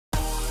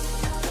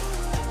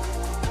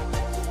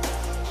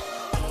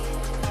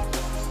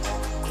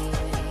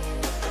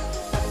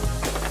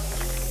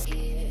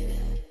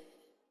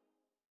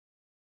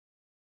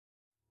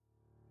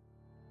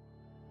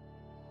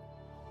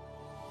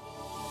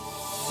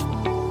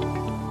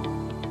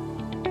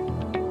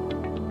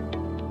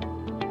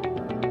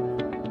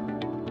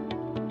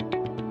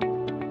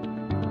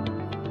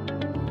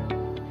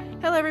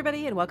Hello,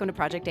 everybody, and welcome to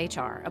Project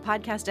HR, a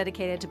podcast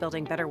dedicated to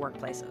building better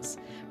workplaces.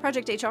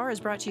 Project HR is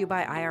brought to you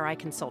by IRI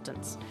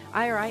Consultants.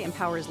 IRI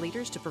empowers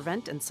leaders to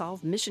prevent and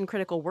solve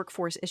mission-critical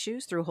workforce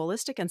issues through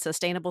holistic and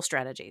sustainable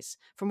strategies.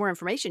 For more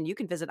information, you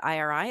can visit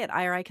IRI at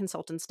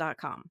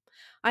iriconsultants.com.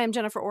 I am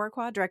Jennifer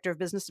Oraquah, Director of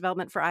Business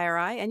Development for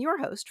IRI, and your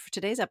host for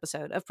today's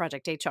episode of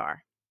Project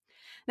HR.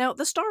 Now,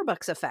 the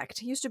Starbucks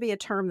effect used to be a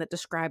term that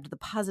described the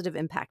positive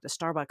impact a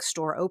Starbucks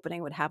store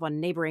opening would have on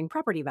neighboring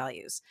property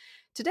values.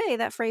 Today,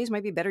 that phrase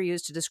might be better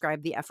used to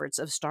describe the efforts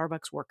of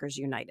Starbucks Workers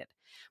United.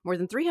 More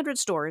than 300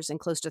 stores in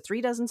close to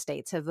 36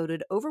 states have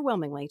voted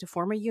overwhelmingly to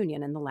form a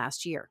union in the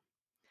last year.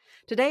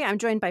 Today, I'm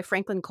joined by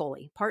Franklin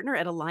Coley, partner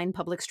at Align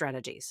Public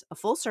Strategies, a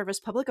full-service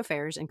public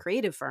affairs and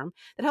creative firm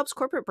that helps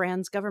corporate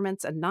brands,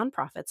 governments, and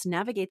nonprofits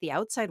navigate the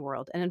outside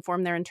world and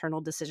inform their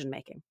internal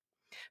decision-making.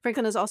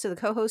 Franklin is also the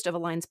co-host of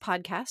Align's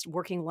podcast,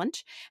 Working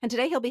Lunch, and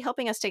today he'll be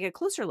helping us take a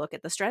closer look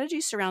at the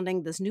strategies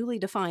surrounding this newly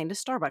defined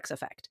Starbucks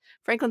effect.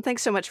 Franklin,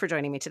 thanks so much for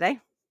joining me today.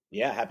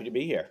 Yeah, happy to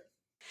be here.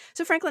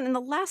 So, Franklin, in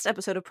the last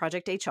episode of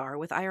Project HR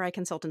with IRI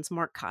Consultants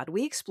Mark Codd,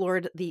 we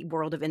explored the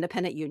world of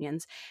independent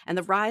unions and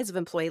the rise of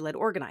employee-led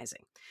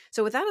organizing.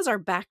 So with that as our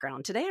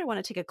background, today I want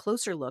to take a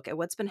closer look at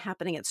what's been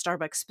happening at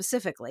Starbucks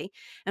specifically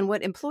and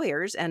what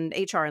employers and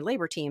HR and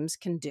labor teams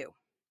can do.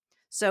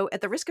 So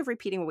at the risk of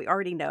repeating what we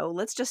already know,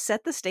 let's just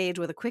set the stage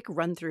with a quick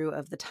run-through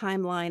of the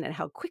timeline and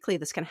how quickly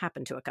this can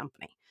happen to a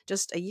company.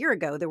 Just a year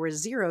ago, there were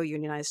 0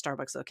 unionized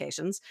Starbucks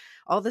locations.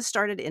 All this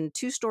started in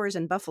 2 stores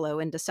in Buffalo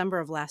in December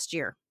of last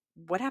year.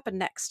 What happened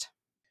next?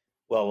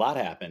 Well, a lot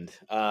happened.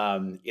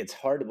 It's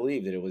hard to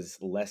believe that it was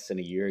less than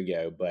a year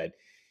ago, but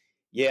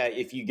yeah,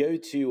 if you go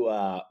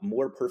to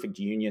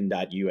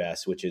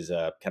moreperfectunion.us, which is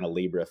a kind of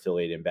labor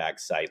affiliate and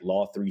backed site,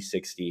 Law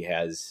 360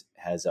 has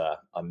a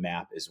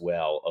map as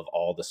well of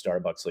all the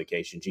Starbucks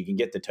locations. You can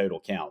get the total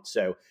count.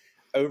 So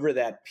over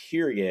that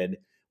period,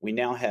 we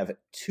now have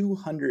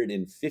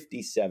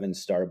 257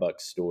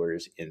 Starbucks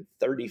stores in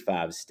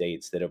 35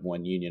 states that have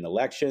won union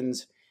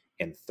elections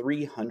and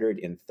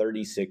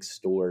 336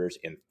 stores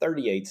in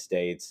 38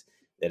 states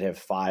that have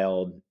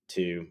filed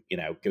to,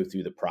 go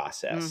through the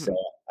process. Mm-hmm. So,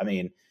 I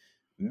mean,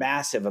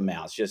 massive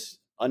amounts, just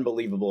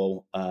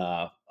unbelievable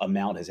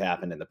amount has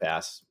happened in the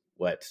past,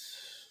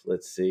 let's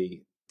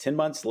see, 10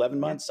 months, 11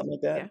 months, something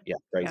like that. Yeah,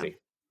 crazy. Yeah.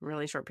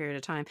 Really short period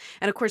of time.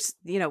 And of course,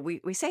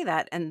 we say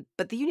that,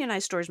 but the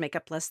unionized stores make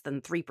up less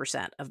than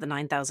 3% of the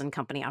 9,000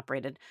 company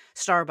operated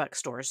Starbucks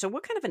stores. So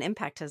what kind of an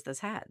impact has this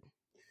had?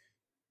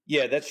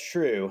 Yeah, that's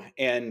true.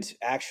 And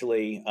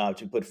actually,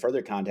 to put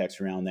further context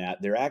around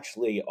that, there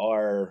actually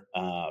are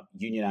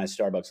unionized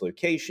Starbucks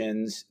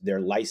locations. They're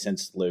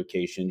licensed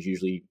locations,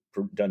 usually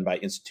done by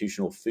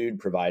institutional food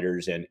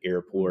providers and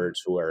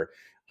airports or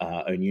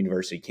on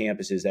university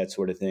campuses, that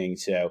sort of thing.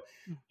 So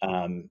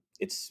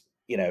it's,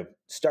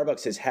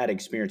 Starbucks has had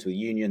experience with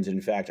unions.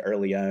 In fact,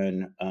 early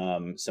on,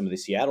 some of the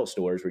Seattle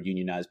stores were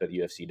unionized by the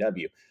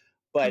UFCW.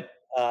 But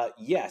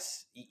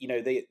yes,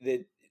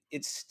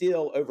 it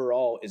still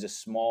overall is a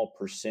small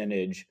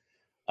percentage,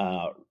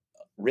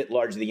 writ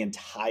large, the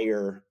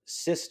entire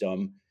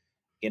system.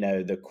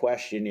 The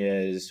question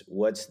is,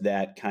 what's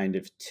that kind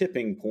of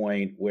tipping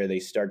point where they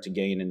start to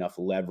gain enough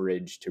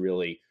leverage to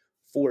really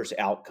force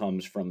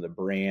outcomes from the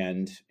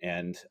brand?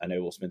 And I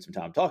know we'll spend some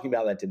time talking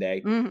about that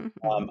today. Mm-hmm.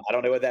 I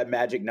don't know what that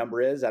magic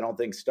number is. I don't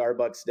think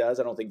Starbucks does.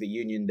 I don't think the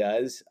union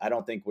does. I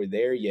don't think we're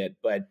there yet.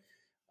 But,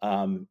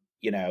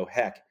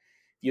 heck,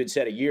 if you had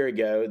said a year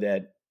ago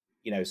that,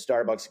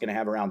 Starbucks is going to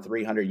have around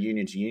 300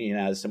 unions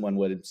unionized, someone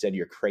would have said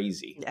you're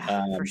crazy.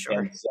 Yeah, for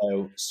sure. And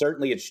so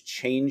certainly it's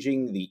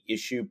changing the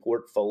issue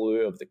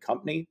portfolio of the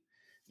company,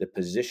 the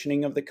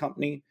positioning of the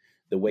company,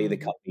 the way the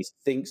company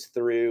thinks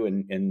through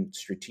and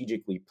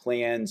strategically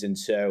plans. And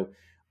so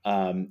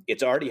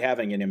it's already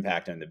having an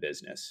impact on the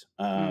business.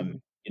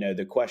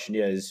 The question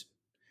is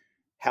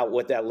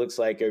what that looks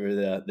like over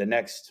the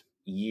next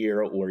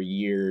year or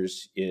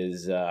years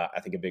is, I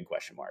think, a big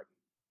question mark.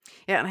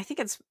 Yeah, and I think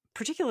it's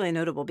particularly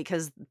notable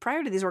because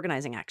prior to these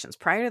organizing actions,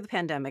 prior to the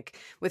pandemic,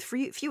 with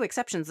few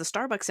exceptions, the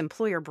Starbucks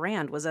employer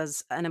brand was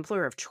as an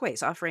employer of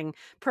choice, offering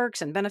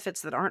perks and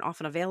benefits that aren't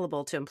often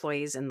available to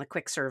employees in the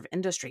quick serve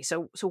industry.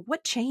 So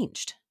what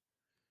changed?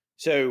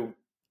 So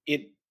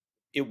it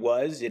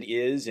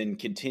is, and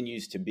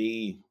continues to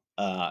be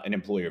an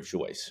employer of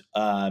choice.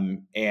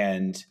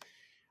 And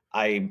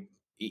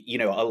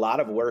a lot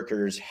of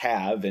workers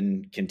have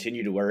and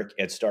continue to work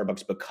at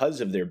Starbucks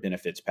because of their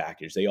benefits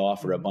package. They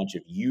offer a bunch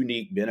of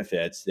unique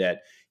benefits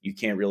that you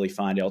can't really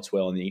find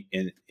elsewhere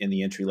in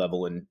the entry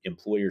level and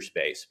employer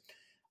space.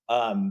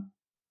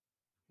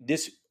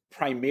 This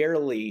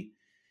primarily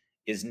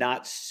is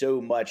not so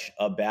much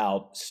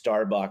about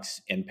Starbucks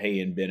and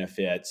pay and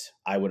benefits,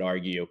 I would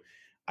argue.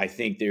 I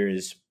think there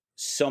is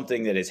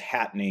something that is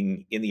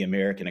happening in the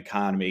American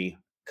economy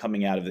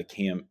coming out of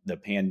the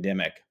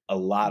pandemic, a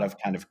lot of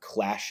kind of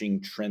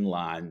clashing trend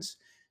lines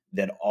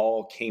that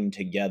all came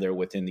together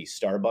within these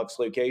Starbucks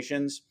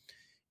locations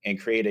and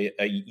create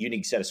a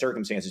unique set of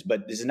circumstances.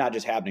 But this is not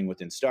just happening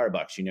within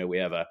Starbucks. We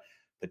have a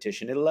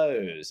petition at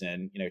Lowe's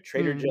and,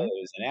 Trader Mm-hmm.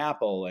 Joe's and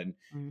Apple and,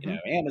 Mm-hmm.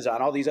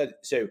 Amazon, all these other.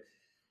 So,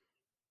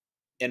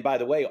 and by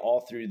the way,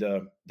 all through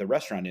the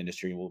restaurant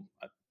industry, we'll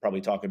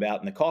probably talk about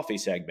in the coffee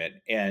segment,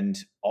 and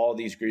all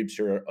these groups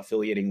are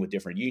affiliating with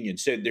different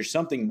unions. So there's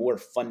something more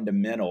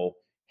fundamental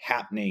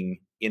happening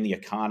in the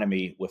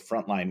economy with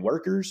frontline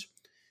workers.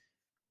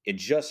 It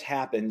just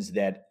happens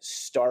that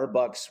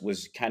Starbucks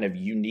was kind of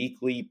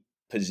uniquely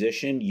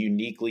positioned,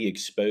 uniquely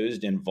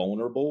exposed and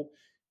vulnerable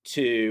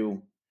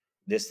to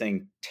this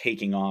thing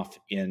taking off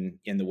in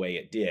the way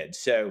it did.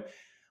 So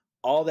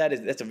all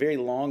that's a very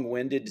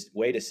long-winded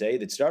way to say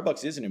that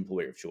Starbucks is an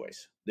employer of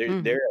choice.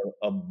 They're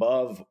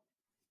above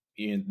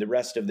the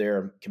rest of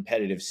their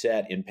competitive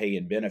set in pay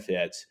and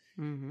benefits,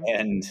 Mm-hmm.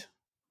 and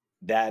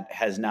that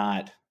has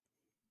not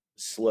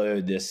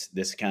slowed this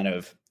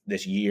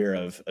year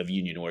of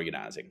union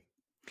organizing.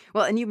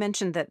 Well, and you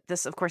mentioned that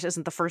this, of course,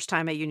 isn't the first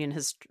time a union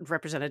has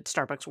represented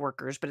Starbucks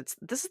workers, but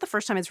this is the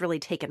first time it's really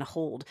taken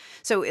hold.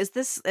 So is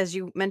this, as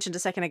you mentioned a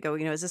second ago,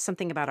 is this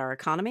something about our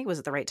economy? Was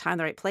it the right time,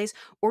 the right place?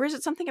 Or is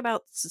it something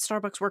about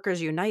Starbucks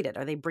Workers United?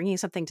 Are they bringing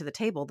something to the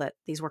table that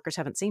these workers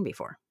haven't seen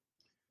before?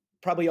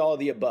 Probably all of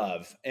the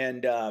above.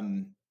 And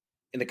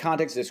in the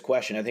context of this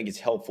question, I think it's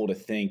helpful to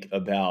think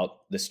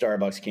about the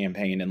Starbucks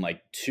campaign in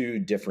like two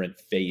different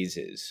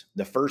phases.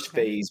 The first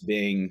Okay. phase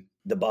being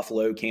the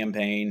Buffalo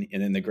campaign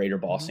and then the Greater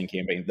Hmm. Boston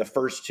campaign, the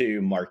first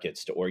two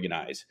markets to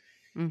organize.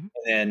 Hmm. And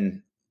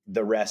then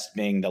the rest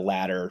being the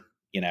latter,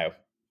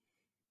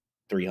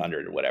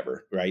 300 or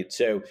whatever, right?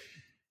 So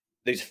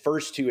these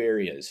first two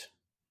areas,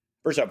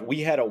 first off,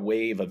 we had a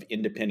wave of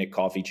independent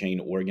coffee chain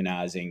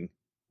organizing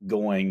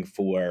going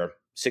for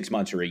 6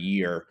 months or a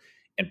year.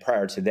 And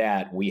prior to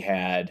that, we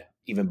had,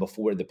 even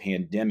before the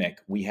pandemic,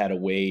 we had a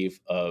wave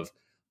of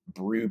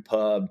brew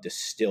pub,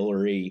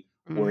 distillery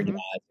Hmm.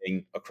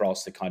 organizing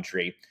across the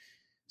country.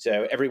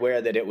 So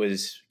everywhere that it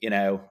was,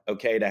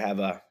 okay to have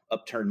a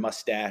upturned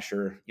mustache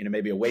or,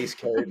 maybe a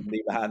waistcoat and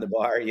be behind the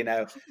bar,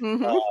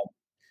 Hmm.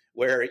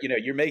 where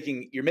you're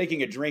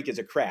making a drink as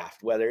a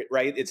craft, whether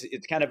right, it's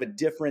kind of a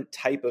different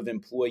type of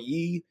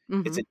employee,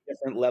 it's Hmm. a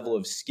different level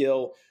of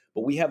skill,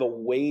 but we have a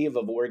wave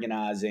of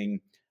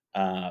organizing.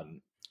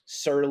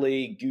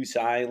 Surly, Goose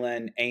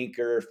Island,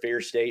 Anchor, Fair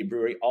State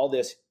Brewery, all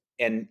this,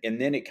 and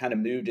then it kind of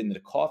moved into the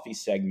coffee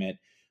segment.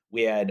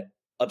 We had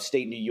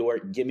upstate New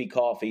York, Gimme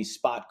Coffee,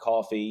 Spot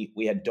Coffee.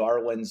 We had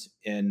Darwin's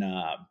in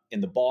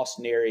the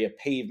Boston area, Hmm.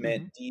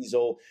 Pavement,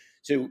 Diesel.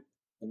 So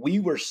we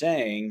were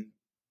saying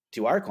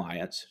to our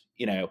clients,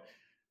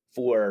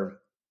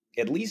 for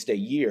at least a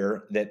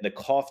year, that the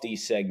coffee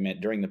segment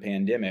during the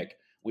pandemic,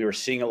 we were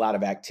seeing a lot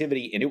of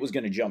activity and it was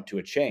going to jump to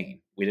a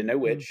chain. We didn't know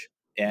which,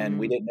 and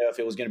we Hmm. didn't know if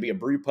it was going to be a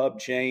brew pub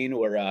chain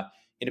or a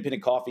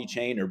independent coffee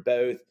chain or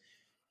both.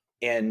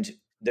 And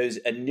those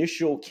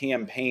initial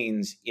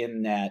campaigns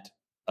in that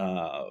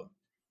uh,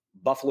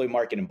 Buffalo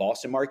market and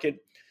Boston market,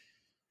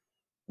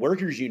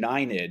 Workers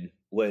United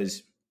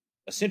was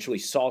essentially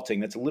salting.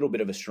 That's a little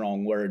bit of a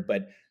strong word,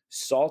 but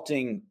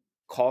salting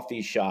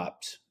coffee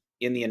shops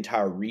in the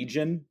entire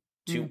region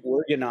to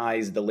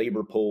organize the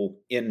labor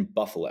pool in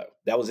Buffalo.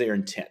 That was their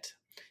intent.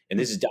 And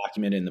this is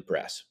documented in the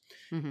press.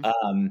 Hmm.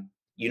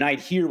 Unite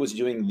Here was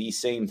doing the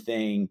same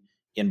thing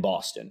in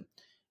Boston.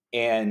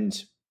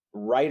 And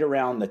right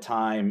around the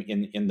time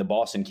in the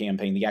Boston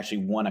campaign, they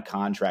actually won a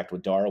contract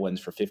with Darwin's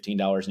for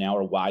 $15 an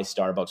hour. Why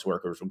Starbucks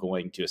workers were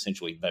going to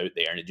essentially vote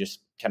there. And it just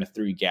kind of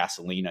threw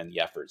gasoline on the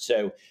effort.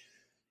 So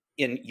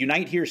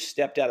Unite Here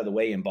stepped out of the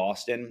way in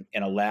Boston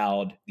and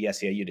allowed the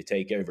SEIU to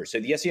take over. So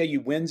the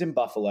SEIU wins in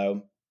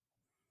Buffalo.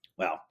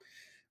 Well,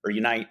 or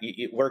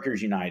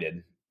Workers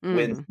United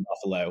wins Hmm. in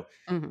Buffalo.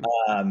 Hmm.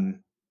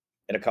 Um,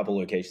 at a couple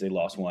locations, they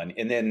lost one,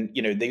 and then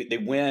they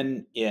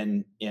win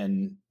in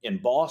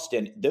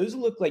Boston. Those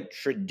look like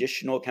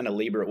traditional kind of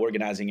labor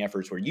organizing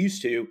efforts we're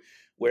used to,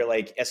 where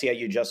like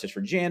SEIU Justice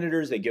for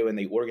Janitors, they go and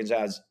they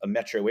organize a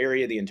metro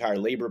area, the entire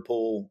labor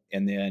pool,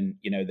 and then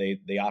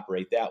they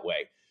operate that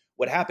way.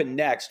 What happened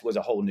next was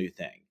a whole new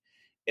thing,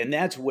 and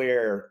that's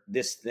where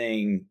this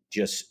thing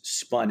just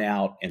spun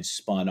out and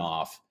spun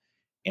off,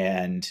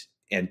 and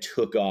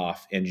took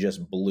off and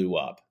just blew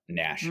up Hmm.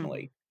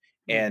 nationally.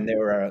 And Hmm. there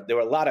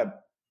were a lot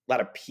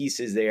of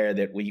pieces there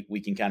that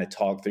we can kind of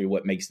talk through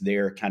what makes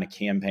their kind of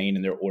campaign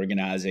and their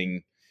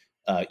organizing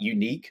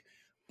unique.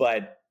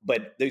 But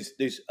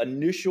those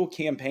initial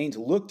campaigns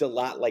looked a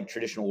lot like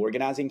traditional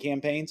organizing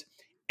campaigns.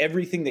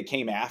 Everything that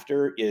came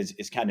after is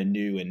kind of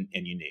new and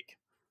unique.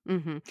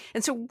 Hmm.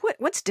 And so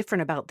what's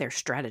different about their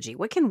strategy?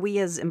 What can we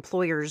as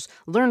employers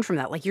learn from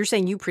that? Like you're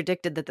saying you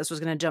predicted that this was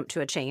going to jump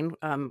to a chain,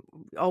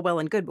 all well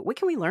and good, but what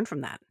can we learn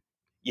from that?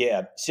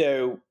 Yeah.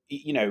 So,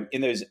 in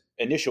those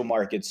initial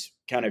markets,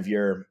 kind of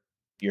your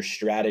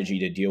strategy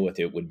to deal with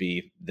it would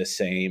be the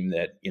same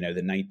that, the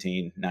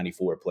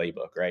 1994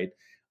 playbook, right?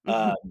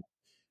 Hmm.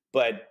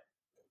 But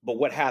but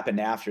what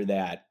happened after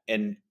that?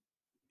 And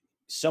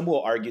some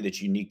will argue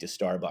that's unique to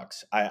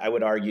Starbucks. I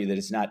would argue that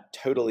it's not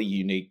totally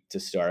unique to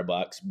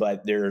Starbucks,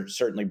 but there are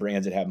certainly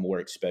brands that have more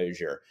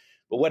exposure.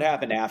 But what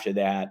happened after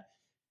that?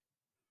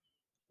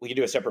 We can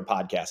do a separate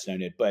podcast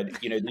on it, but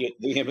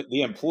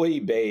the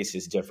employee base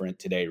is different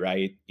today,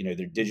 right?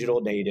 They're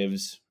digital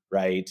natives,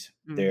 right?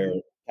 They're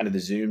kind of the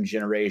Zoom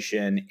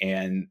generation,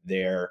 and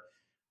they're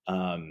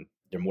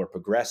more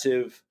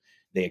progressive.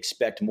 They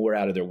expect more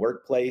out of their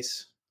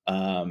workplace.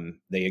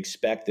 They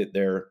expect that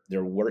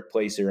their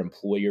workplace, their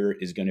employer,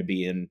 is going to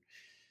be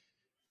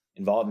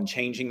involved in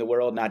changing the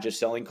world, not just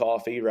selling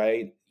coffee,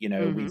 right?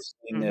 We've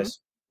seen this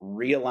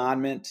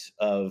realignment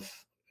of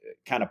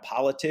kind of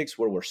politics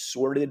where we're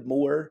sorted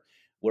more,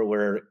 where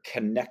we're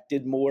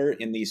connected more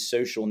in these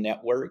social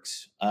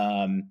networks,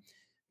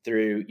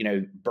 through,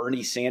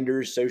 Bernie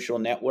Sanders' social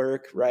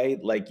network, right?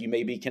 Like, you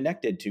may be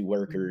connected to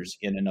workers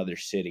in another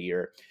city,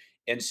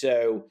 and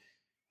so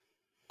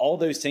all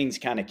those things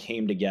kind of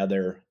came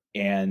together,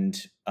 and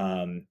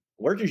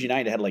Workers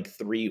United had like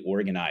 3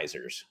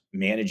 organizers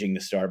managing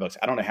the Starbucks.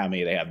 I don't know how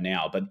many they have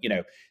now, but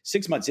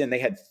 6 months in, they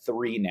had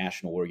 3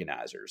 national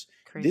organizers.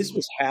 Crazy. This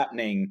was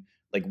happening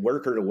like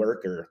worker to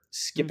worker,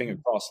 skipping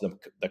across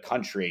the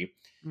country,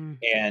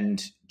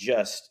 and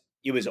just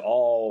it was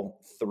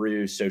all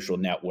through social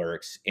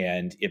networks,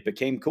 and it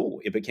became cool.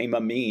 It became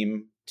a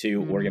meme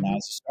to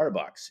organize a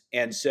Starbucks,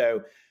 and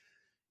so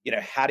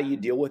how do you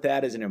deal with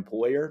that as an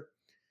employer?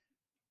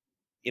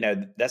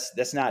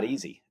 That's not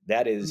easy.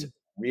 That is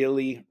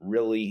really,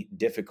 really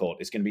difficult.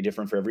 It's going to be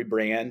different for every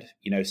brand.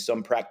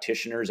 Some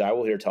practitioners I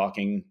will hear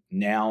talking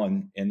now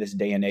in this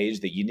day and age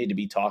that you need to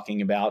be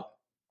talking about,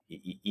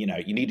 you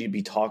need to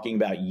be talking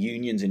about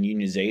unions and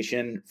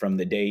unionization from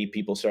the day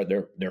people start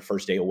their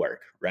first day of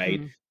work,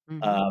 right?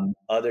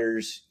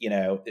 Others,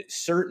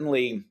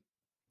 certainly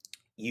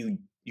you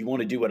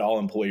want to do what all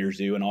employers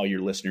do and all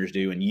your listeners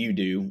do, and you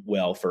do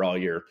well for all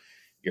your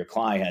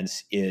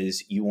clients,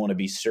 is you want to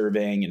be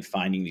surveying and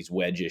finding these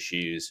wedge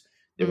issues.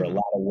 There were a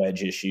lot of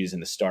wedge issues in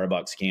the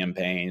Starbucks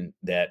campaign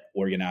that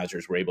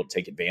organizers were able to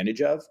take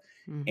advantage of.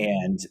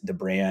 And the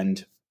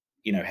brand,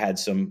 had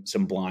some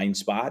blind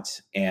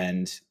spots,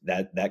 and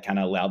that kind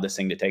of allowed this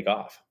thing to take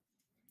off.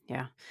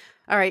 Yeah.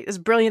 All right. This is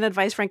brilliant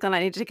advice, Franklin. I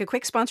need to take a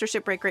quick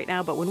sponsorship break right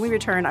now, but when we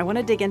return, I want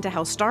to dig into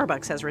how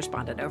Starbucks has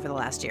responded over the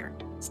last year.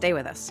 Stay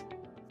with us.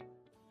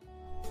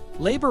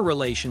 Labor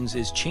relations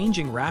is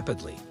changing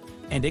rapidly,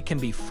 and it can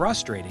be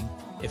frustrating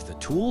if the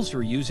tools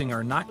you're using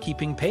are not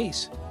keeping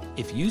pace.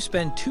 If you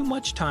spend too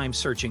much time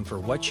searching for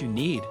what you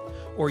need,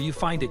 or you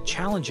find it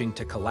challenging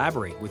to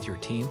collaborate with your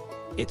team,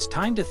 it's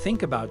time to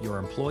think about your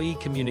employee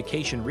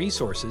communication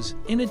resources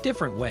in a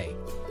different way.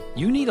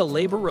 You need a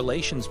labor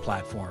relations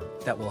platform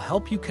that will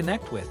help you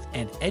connect with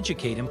and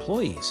educate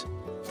employees.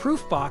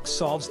 Proofbox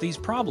solves these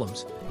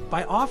problems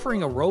by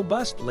offering a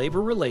robust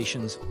labor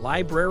relations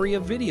library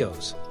of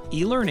videos,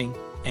 e-learning,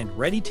 and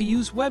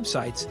ready-to-use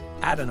websites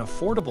at an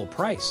affordable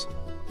price.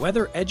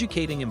 Whether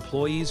educating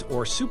employees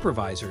or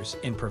supervisors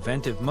in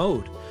preventive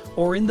mode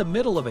or in the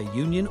middle of a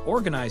union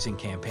organizing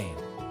campaign,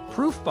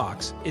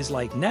 Proofbox is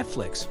like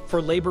Netflix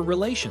for labor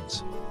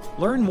relations.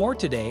 Learn more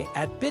today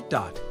at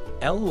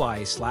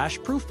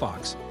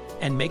bit.ly/proofbox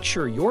and make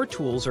sure your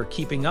tools are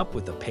keeping up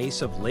with the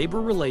pace of labor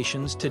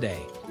relations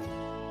today.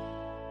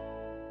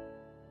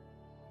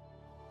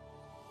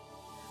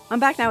 I'm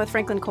back now with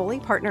Franklin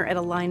Coley, partner at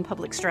Align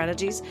Public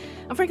Strategies.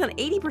 And Franklin,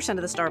 80%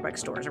 of the Starbucks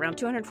stores, around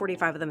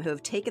 245 of them who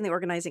have taken the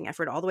organizing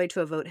effort all the way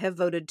to a vote, have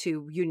voted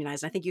to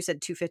unionize. And I think you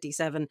said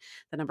 257.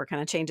 The number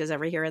kind of changes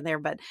every here and there.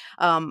 But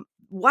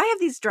why have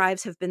these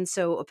drives have been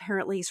so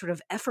apparently sort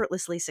of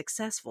effortlessly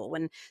successful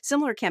when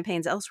similar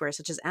campaigns elsewhere,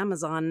 such as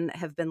Amazon,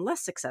 have been less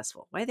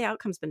successful? Why have the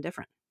outcomes been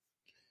different?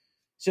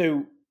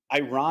 So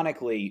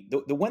ironically,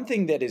 the one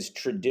thing that has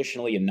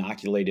traditionally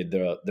inoculated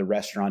the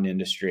restaurant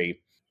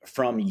industry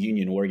from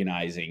union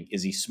organizing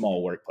is these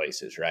small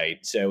workplaces,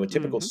 right? So a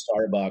typical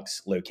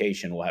Starbucks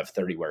location will have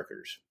 30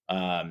 workers.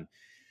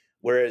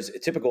 Whereas a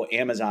typical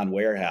Amazon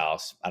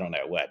warehouse, I don't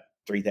know,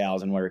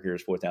 3,000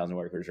 workers, 4,000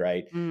 workers,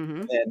 right?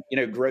 And,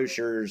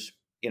 grocers,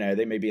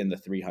 they may be in the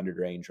 300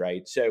 range,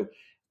 right? So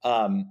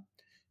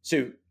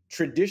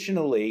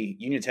traditionally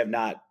unions have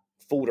not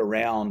fooled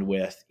around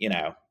with,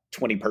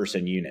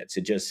 20-person units.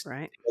 It just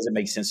doesn't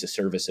make sense to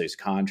service those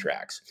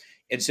contracts.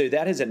 And so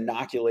that has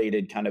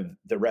inoculated kind of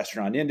the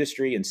restaurant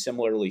industry and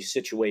similarly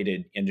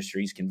situated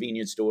industries,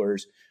 convenience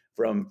stores,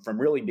 from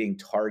really being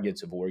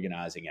targets of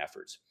organizing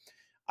efforts.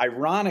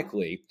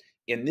 Ironically,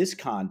 in this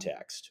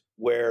context,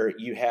 where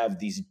you have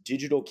these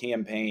digital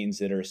campaigns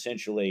that are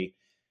essentially,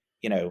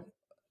 in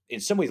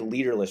some ways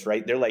leaderless,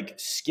 right? They're like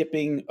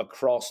skipping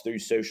across through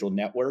social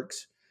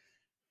networks.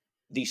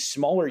 The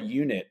smaller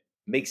unit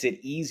makes it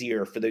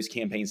easier for those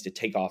campaigns to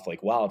take off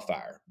like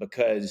wildfire,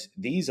 because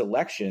these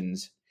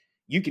elections,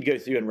 you could go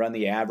through and run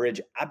the average.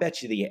 I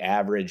bet you the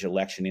average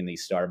election in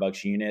these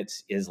Starbucks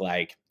units is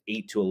like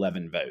 8 to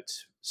 11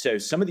 votes. So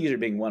some of these are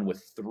being won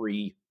with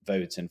 3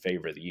 votes in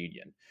favor of the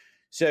union.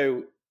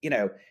 So,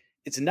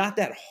 it's not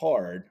that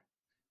hard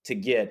to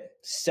get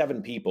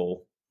 7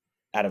 people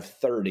out of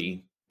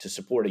 30 to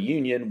support a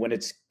union when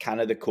it's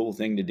kind of the cool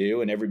thing to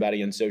do and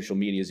everybody on social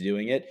media is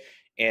doing it.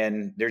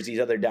 And there's these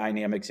other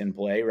dynamics in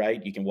play,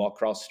 right? You can walk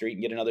across the street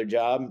and get another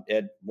job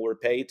at more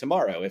pay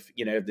tomorrow if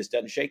this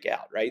doesn't shake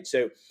out, right?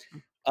 So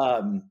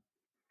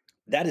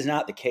that is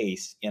not the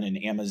case in an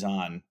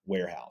Amazon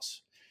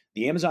warehouse.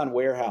 The Amazon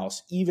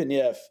warehouse, even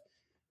if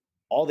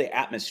all the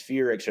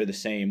atmospherics are the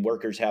same,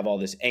 workers have all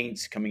this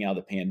angst coming out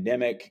of the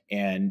pandemic,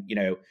 and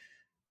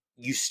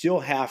you still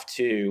have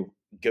to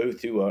go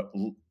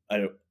through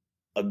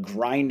a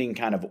grinding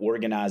kind of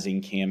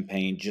organizing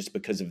campaign just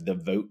because of the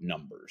vote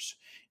numbers.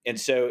 And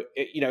so,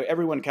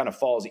 everyone kind of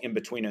falls in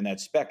between on that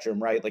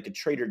spectrum, right? Like a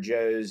Trader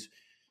Joe's,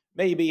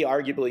 maybe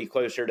arguably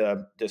closer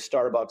to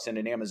Starbucks and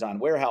an Amazon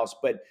warehouse,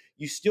 but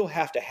you still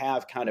have to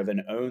have kind of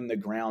an on the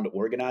ground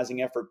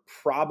organizing effort,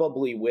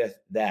 probably with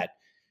that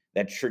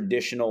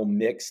traditional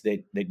mix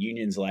that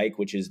unions like,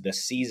 which is the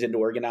seasoned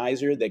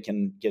organizer that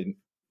can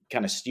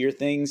kind of steer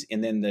things,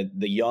 and then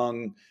the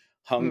young,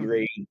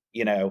 hungry,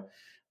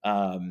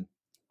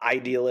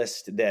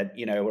 idealist that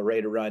are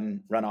ready to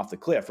run off the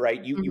cliff,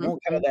 right? You want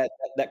kind of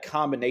that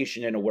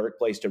combination in a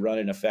workplace to run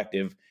an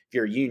effective, if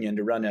you're a union,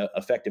 to run an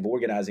effective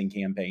organizing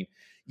campaign.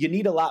 You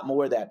need a lot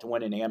more of that to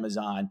win in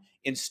Amazon.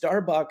 In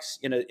Starbucks,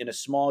 in a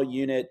small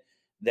unit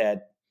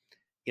that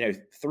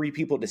 3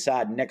 people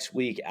decide next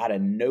week out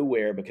of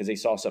nowhere because they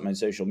saw something on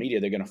social media,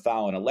 they're going to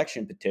file an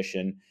election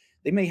petition.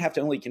 They may have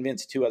to only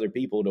convince 2 other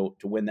people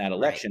to win that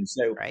election.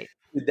 Right.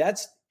 So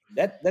that's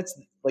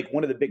like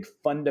one of the big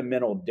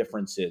fundamental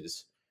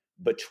differences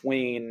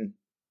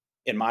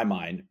in my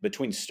mind,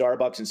 between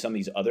Starbucks and some of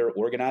these other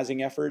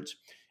organizing efforts.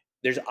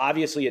 There's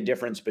obviously a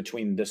difference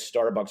between the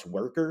Starbucks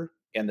worker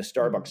and the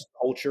Starbucks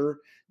culture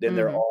than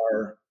there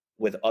are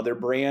with other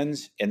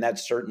brands, and that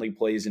certainly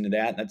plays into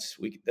that. And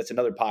that's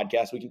another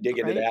podcast. We can dig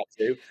into that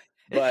too.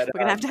 But we're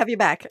gonna have to have you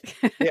back.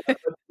 Yeah,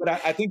 but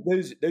I think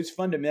those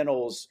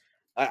fundamentals,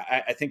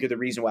 I think, are the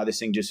reason why this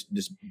thing just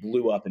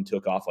blew up and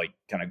took off like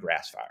kind of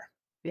grass fire.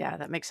 Yeah,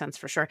 that makes sense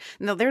for sure.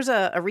 Now, there's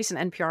a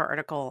recent NPR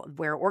article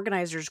where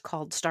organizers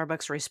called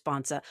Starbucks'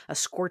 response a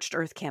scorched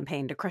earth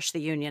campaign to crush the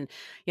union.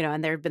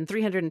 And there have been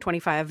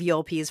 325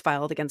 ULPs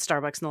filed against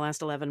Starbucks in the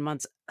last 11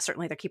 months.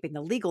 Certainly, they're keeping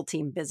the legal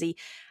team busy.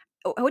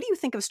 What do you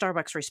think of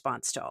Starbucks'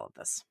 response to all of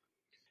this?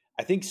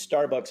 I think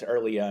Starbucks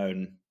early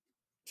on,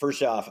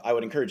 first off, I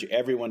would encourage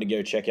everyone to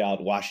go check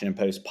out Washington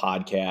Post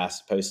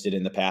podcast posted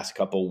in the past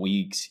couple of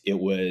weeks. It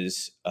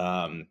was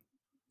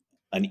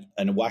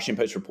a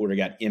Washington Post reporter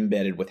got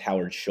embedded with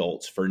Howard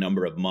Schultz for a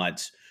number of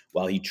months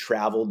while he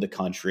traveled the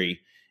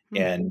country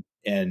and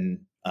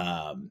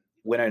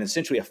went on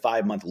essentially a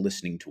 5-month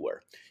listening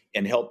tour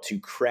and helped to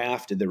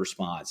craft the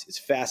response. It's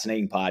a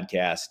fascinating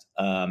podcast.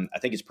 I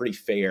think it's pretty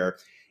fair,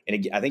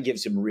 and I think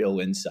gives some real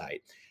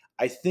insight.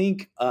 I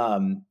think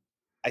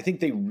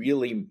they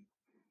really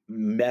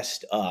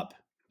messed up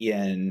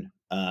in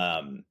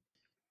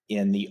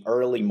the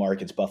early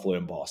markets, Buffalo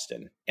and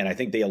Boston, and I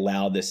think they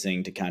allowed this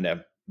thing to kind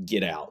of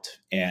get out.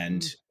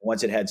 And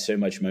once it had so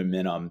much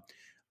momentum,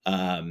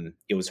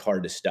 it was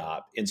hard to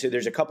stop. And so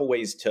there's a couple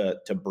ways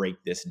to break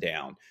this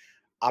down.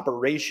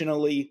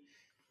 Operationally,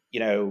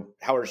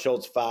 Howard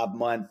Schultz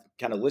 5-month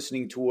kind of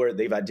listening tour,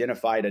 they've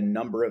identified a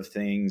number of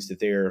things that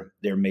they're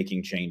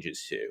making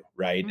changes to,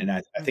 right? And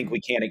I think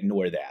we can't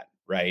ignore that,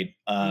 right?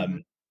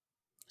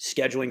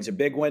 Scheduling's a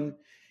big one.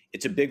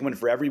 It's a big one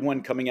for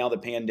everyone coming out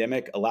of the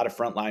pandemic. A lot of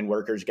frontline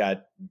workers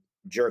got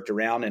jerked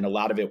around, and a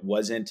lot of it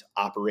wasn't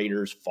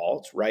operators'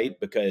 fault, right?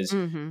 Because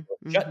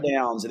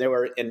shutdowns, and they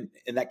were, and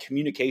that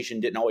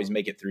communication didn't always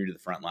make it through to the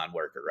frontline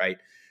worker, right?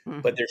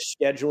 But their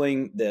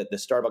scheduling, the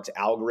Starbucks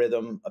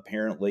algorithm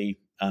apparently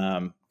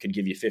could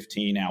give you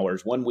 15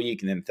 hours one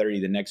week and then 30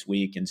 the next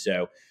week, and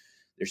so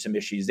there's some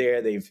issues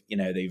there. They've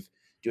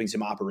doing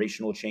some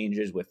operational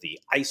changes with the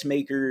ice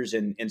makers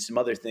and some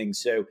other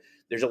things. So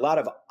there's a lot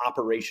of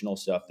operational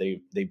stuff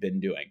they've been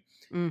doing.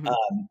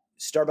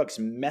 Starbucks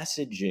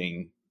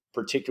messaging,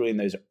 particularly in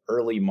those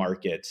early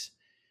markets,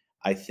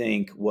 I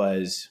think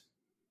was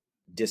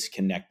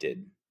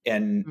disconnected.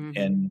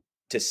 And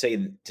to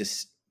say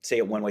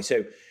it one way.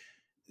 So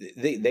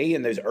they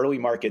in those early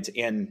markets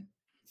and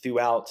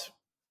throughout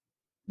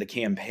the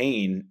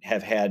campaign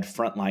have had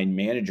frontline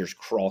managers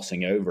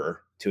crossing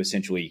over to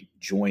essentially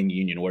join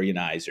union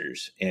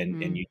organizers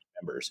and union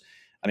members.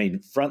 I mean,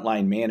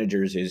 frontline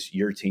managers, as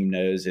your team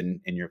knows,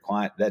 and your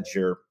client, that's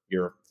your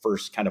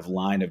first kind of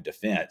line of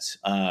defense.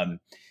 And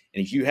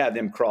if you have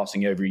them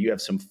crossing over, you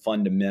have some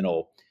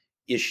fundamental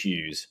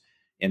issues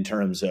in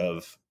terms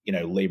of,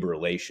 labor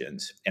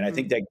relations. And I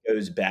think that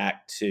goes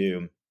back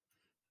to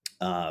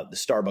the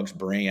Starbucks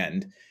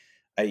brand.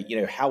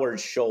 Howard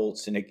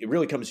Schultz, and it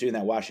really comes through in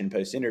that Washington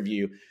Post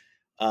interview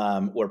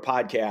or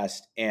podcast,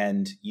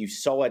 and you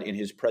saw it in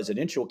his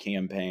presidential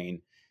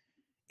campaign.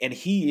 And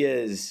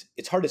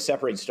it's hard to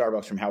separate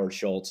Starbucks from Howard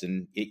Schultz.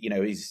 And,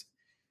 it's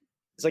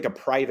like a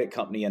private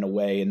company in a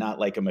way and not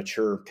like a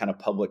mature kind of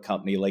public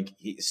company. Like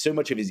so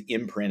much of his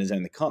imprint is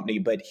in the company,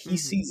 but he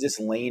sees this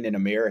lane in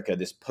America,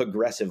 this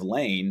progressive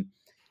lane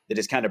that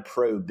is kind of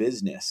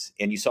pro-business.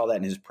 And you saw that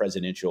in his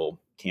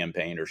presidential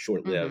campaign, or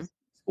short-lived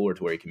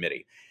exploratory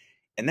committee.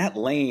 And that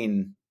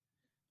lane,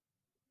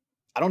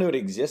 I don't know if it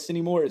exists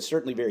anymore. It's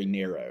certainly very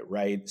narrow,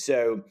 right?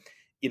 So,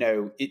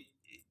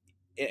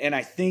 and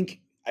I think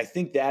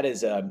that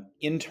is a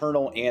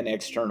internal and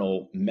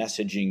external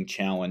messaging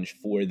challenge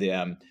for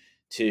them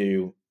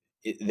that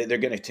they're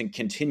going to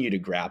continue to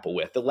grapple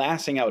with. The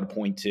last thing I would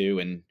point to,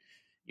 and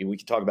we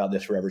could talk about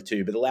this forever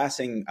too, but the last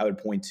thing I would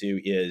point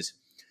to is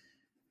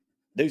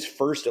those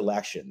first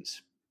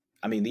elections.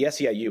 I mean, the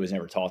SEIU was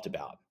never talked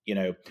about.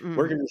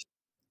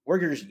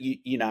 Workers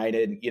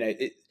United.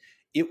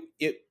 It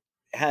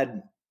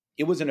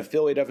was an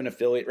affiliate of an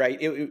affiliate, right?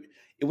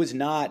 It was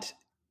not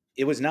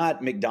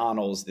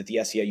McDonald's that the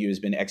SEIU has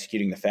been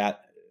executing the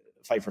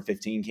Fight for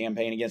 15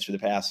 campaign against for the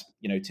past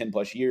 10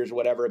 plus years or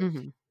whatever.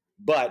 Mm-hmm.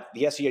 But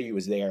the SEIU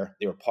was there;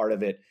 they were part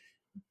of it.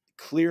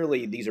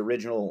 Clearly, these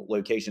original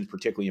locations,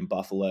 particularly in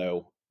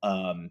Buffalo,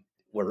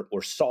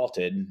 were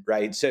salted,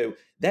 right? So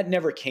that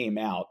never came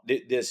out.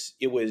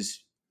 It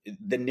was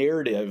the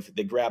narrative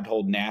that grabbed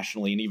hold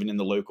nationally and even in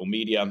the local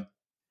media, and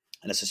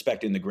I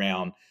suspect in the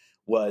ground,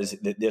 was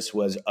that this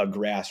was a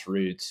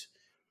grassroots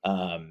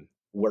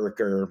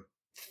worker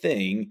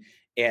thing.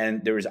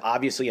 And there was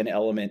obviously an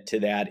element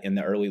to that in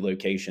the early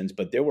locations,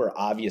 but there were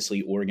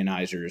obviously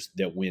organizers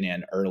that went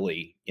in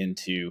early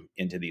into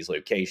these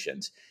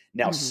locations.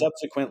 Now, Mm-hmm.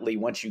 subsequently,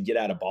 once you get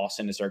out of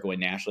Boston and start going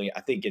nationally,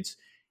 I think it's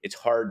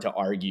hard to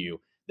argue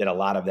that a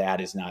lot of that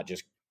is not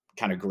just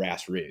kind of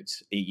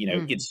grassroots.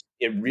 Mm-hmm.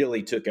 It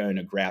really took on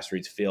a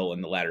grassroots feel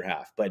in the latter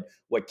half. But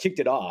what kicked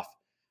it off,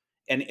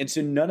 and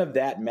so none of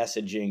that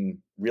messaging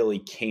really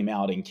came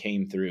out and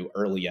came through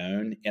early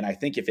on. And I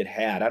think if it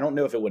had, I don't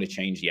know if it would have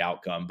changed the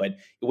outcome, but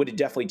it would have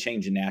definitely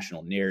changed the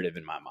national narrative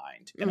in my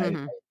mind. And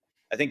Mm-hmm.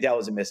 I think that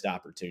was a missed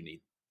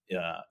opportunity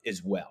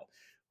as well.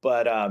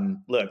 But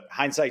look,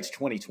 hindsight's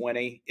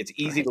 2020. It's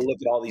easy to look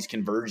at all these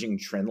converging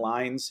trend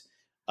lines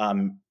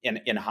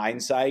in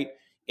hindsight.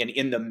 And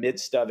in the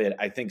midst of it,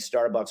 I think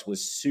Starbucks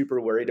was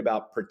super worried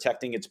about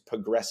protecting its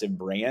progressive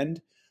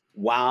brand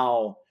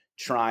while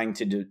trying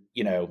to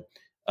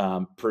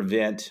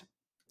prevent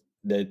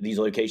these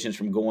locations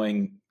from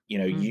going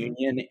Mm-hmm.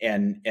 union,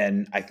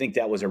 and I think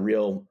that was a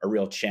real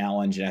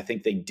challenge, and I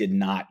think they did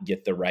not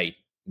get the right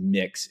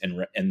mix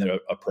and the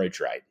approach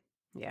right.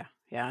 Yeah.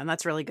 Yeah. And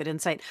that's really good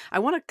insight. I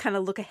want to kind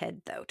of look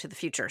ahead, though, to the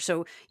future.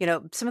 So,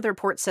 some of the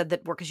reports said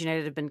that Workers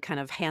United have been kind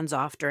of hands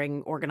off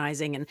during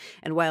organizing.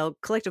 And while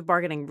collective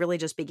bargaining really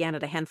just began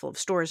at a handful of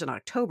stores in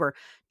October,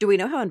 do we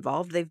know how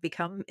involved they've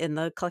become in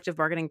the collective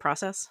bargaining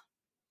process?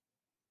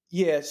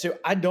 Yeah, so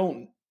I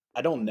don't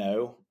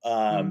know.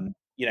 Mm-hmm.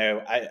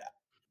 I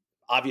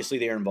obviously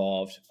they're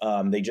involved.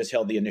 They just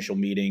held the initial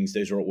meetings;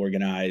 those were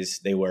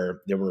organized. There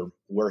were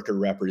worker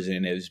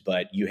representatives,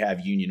 but you have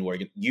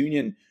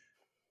union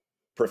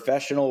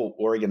professional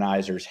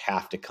organizers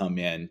have to come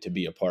in to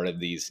be a part of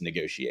these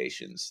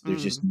negotiations.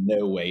 There's just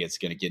no way it's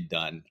going to get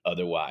done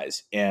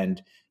otherwise.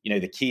 And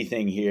the key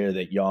thing here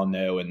that y'all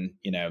know, and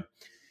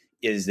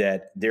is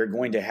that they're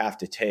going to have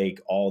to take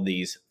all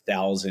these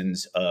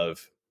thousands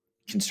of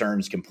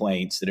concerns,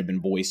 complaints that have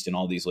been voiced in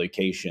all these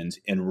locations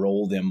and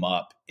roll them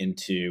up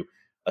into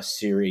a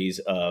series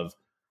of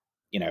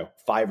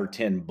 5 or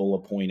 10 bullet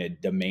pointed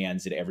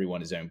demands that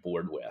everyone is on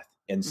board with.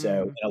 And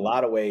so in a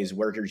lot of ways,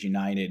 Workers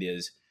United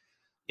is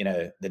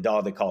the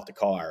dog that caught the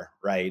car,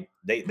 right?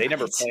 They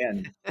never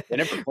planned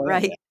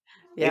Right. that.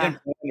 They Yeah.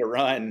 didn't plan to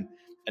run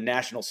a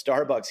national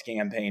Starbucks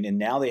campaign, and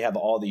now they have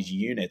all these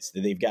units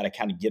that they've got to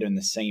kind of get on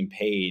the same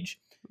page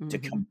to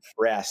Mm-hmm.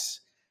 compress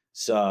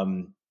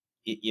some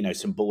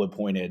bullet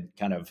pointed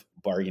kind of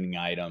bargaining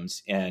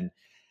items. And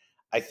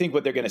I think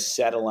what they're going to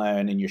settle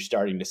on, and you're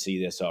starting to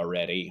see this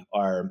already,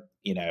 are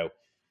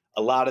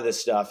a lot of this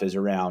stuff is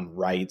around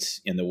rights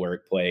in the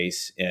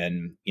workplace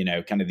and,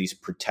 kind of these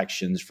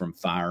protections from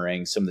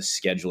firing, some of the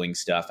scheduling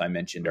stuff I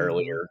mentioned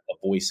earlier,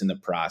 a voice in the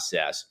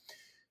process.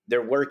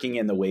 They're working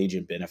in the wage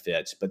and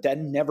benefits, but that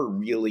never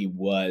really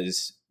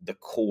was the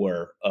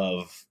core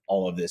of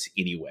all of this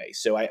anyway.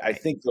 So I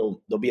think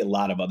there'll be a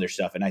lot of other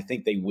stuff, and I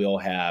think they will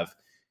have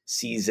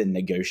seasoned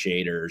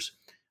negotiators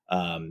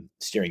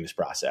steering this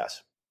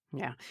process.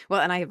 Yeah.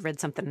 Well, and I have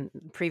read something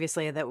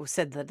previously that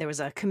said that there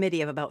was a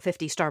committee of about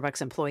 50 Starbucks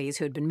employees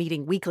who had been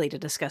meeting weekly to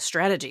discuss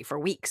strategy for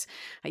weeks.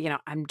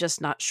 I'm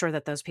just not sure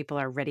that those people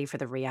are ready for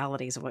the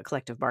realities of what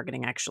collective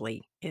bargaining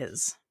actually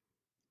is.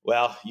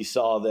 Well, you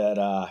saw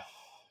that.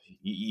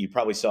 You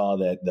probably saw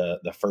that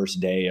the first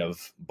day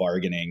of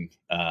bargaining,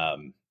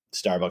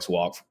 Starbucks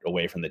walked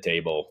away from the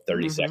table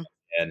 30 Mm-hmm. seconds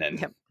in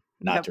and Yep.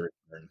 not Yep. to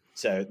return.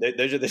 So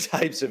those are the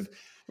types of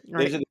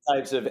Right.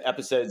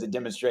 episodes that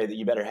demonstrate that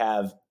you better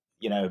have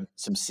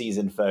some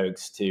seasoned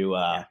folks to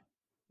Yeah.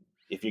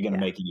 if you're going to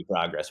Yeah. make any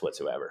progress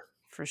whatsoever.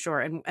 For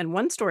sure. And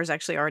one store is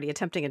actually already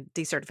attempting a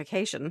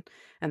decertification,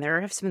 and there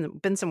have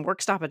been some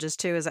work stoppages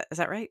too. Is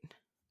that right?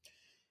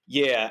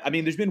 Yeah, I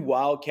mean, there's been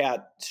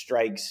wildcat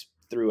strikes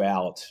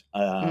throughout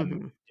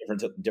Mm-hmm.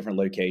 different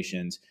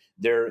locations.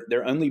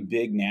 Their only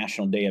big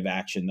national day of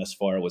action thus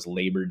far was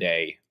Labor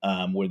Day,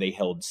 where they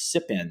held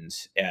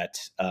sip-ins at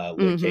Mm-hmm.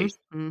 locations.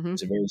 Mm-hmm.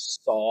 It's a very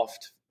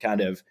soft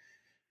kind of.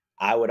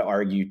 I would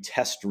argue,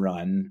 test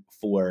run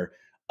for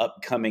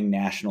upcoming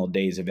national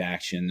days of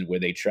action where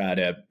they try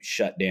to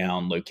shut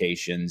down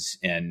locations.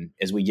 And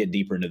as we get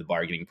deeper into the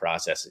bargaining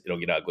process, it'll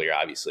get uglier,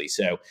 obviously.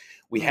 So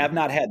we have Mhm.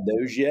 not had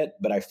those yet,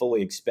 but I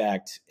fully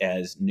expect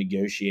as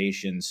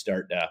negotiations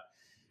start to,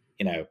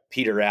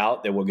 peter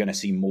out, that we're going to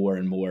see more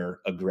and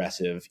more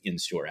aggressive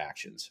in-store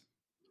actions.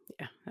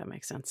 Yeah, that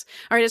makes sense.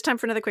 All right, it's time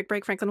for another quick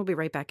break. Franklin will be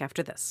right back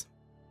after this.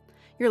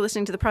 You're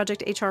listening to the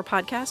Project HR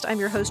podcast. I'm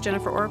your host,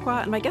 Jennifer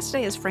Orqua, and my guest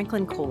today is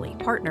Franklin Coley,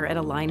 partner at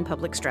Align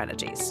Public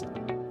Strategies.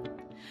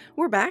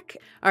 We're back.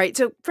 All right,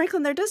 so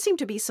Franklin, there does seem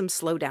to be some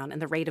slowdown in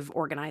the rate of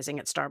organizing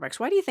at Starbucks.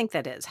 Why do you think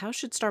that is? How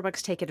should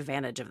Starbucks take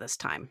advantage of this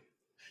time?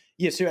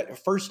 Yeah. So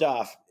first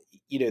off,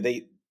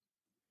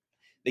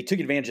 they took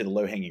advantage of the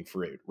low hanging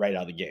fruit right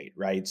out of the gate,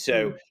 right?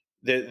 So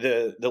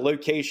Mm. the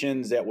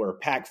locations that were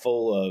packed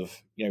full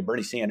of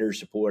Bernie Sanders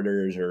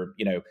supporters or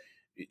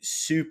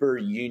super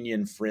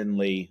union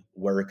friendly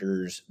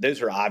workers,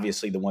 those are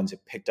obviously the ones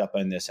that picked up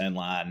on this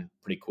line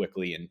pretty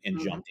quickly and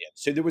Hmm. jumped in.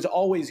 So there was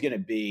always going to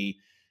be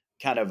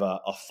kind of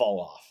a fall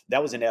off.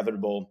 That was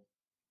inevitable,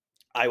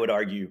 I would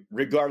argue,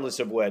 regardless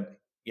of what,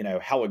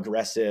 how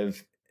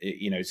aggressive,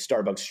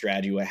 Starbucks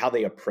strategy, how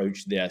they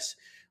approached this.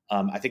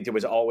 I think there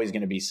was always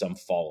going to be some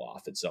fall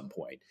off at some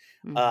point.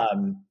 Hmm.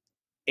 Um,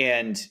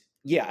 and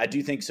yeah, I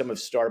do think some of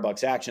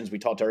Starbucks actions, we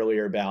talked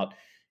earlier about,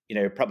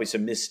 probably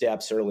some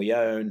missteps early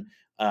on.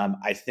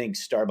 I think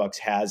Starbucks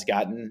has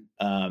gotten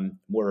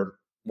more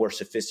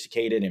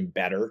sophisticated and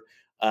better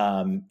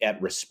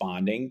at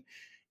responding.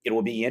 It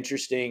will be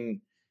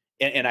interesting,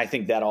 and I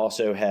think that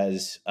also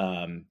has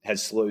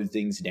slowed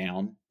things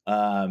down.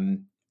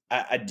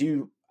 I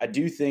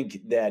do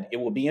think that it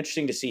will be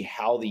interesting to see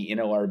how the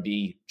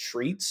NLRB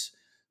treats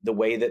the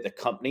way that the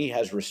company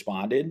has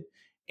responded,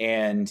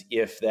 and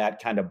if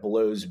that kind of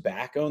blows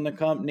back on the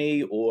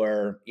company,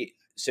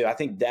 so I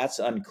think that's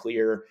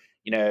unclear.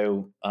 The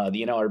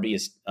NLRB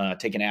has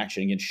taken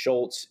action against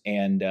Schultz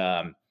and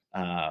the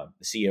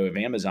CEO of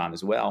Amazon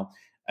as well,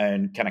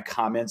 and kind of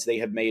comments they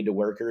have made to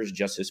workers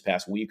just this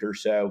past week or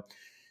so.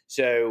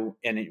 So,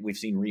 and we've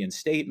seen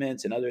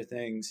reinstatements and other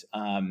things.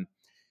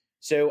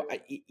 So,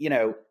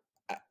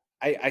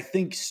 I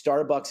think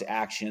Starbucks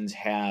actions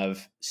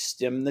have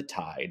stemmed the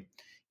tide,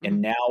 Hmm.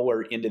 and now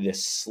we're into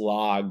this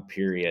slog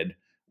period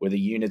where the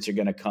units are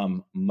going to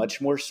come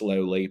much more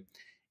slowly.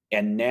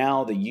 And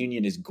now the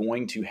union is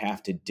going to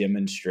have to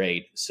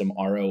demonstrate some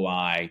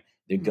ROI.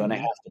 They're going to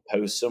have Hmm. to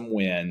post some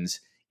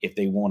wins if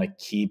they want to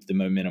keep the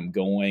momentum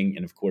going.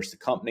 And of course, the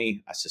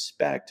company, I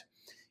suspect,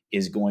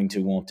 is going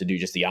to want to do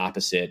just the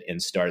opposite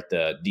and start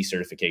the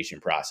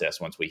decertification process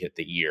once we hit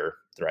the year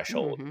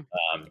threshold. Hmm.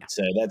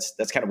 So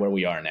that's kind of where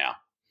we are now.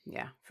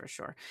 Yeah, for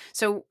sure.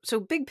 So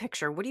big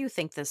picture, what do you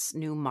think this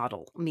new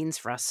model means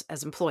for us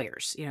as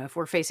employers? If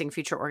we're facing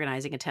future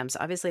organizing attempts,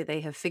 obviously they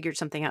have figured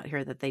something out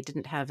here that they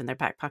didn't have in their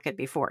back pocket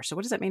before. So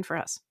what does that mean for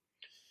us?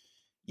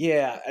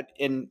 Yeah,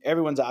 and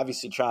everyone's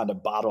obviously trying to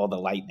bottle the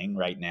lightning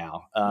right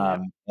now, Yeah.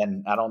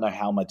 and I don't know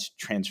how much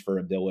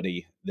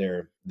transferability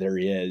there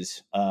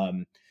is,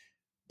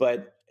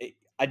 but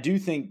I do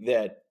think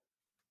that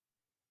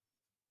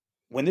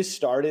when this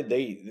started,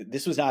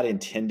 this was not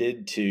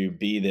intended to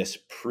be this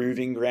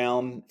proving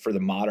ground for the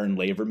modern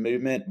labor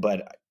movement,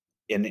 but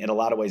in a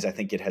lot of ways, I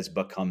think it has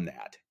become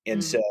that. And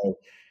Hmm. so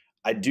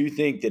I do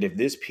think that if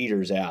this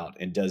peters out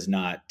and does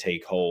not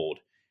take hold,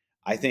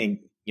 I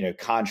think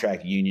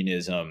contract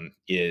unionism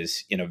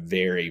is in a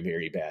very,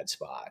 very bad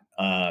spot.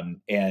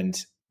 And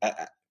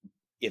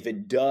if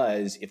it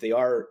does, if they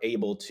are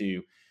able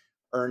to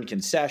earn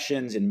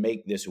concessions and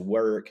make this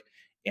work,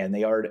 and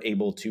they are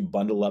able to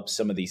bundle up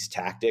some of these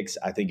tactics,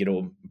 I think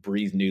it'll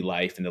breathe new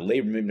life. And the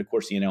labor movement, of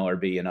course, the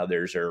NLRB and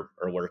others are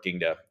working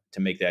to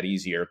make that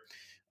easier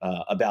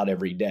about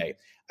every day.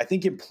 I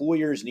think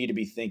employers need to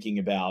be thinking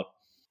about,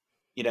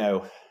 you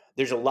know,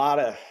 there's a lot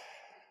of,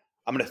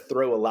 I'm going to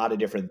throw a lot of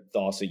different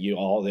thoughts at you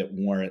all that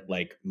warrant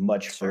like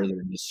much Sure.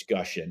 further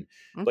discussion.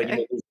 But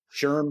Okay.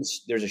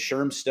 there's a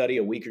SHRM study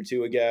a week or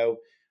two ago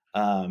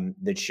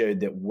that showed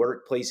that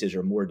workplaces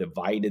are more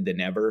divided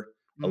than ever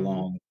Hmm.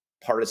 along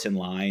partisan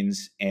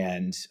lines,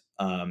 and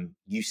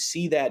you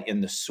see that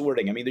in the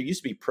sorting. I mean, there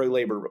used to be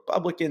pro-labor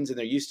Republicans, and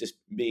there used to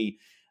be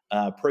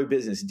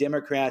pro-business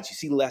Democrats. You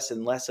see less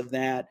and less of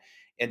that,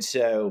 and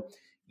so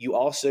you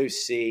also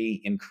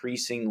see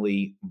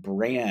increasingly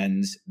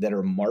brands that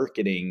are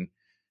marketing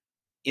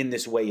in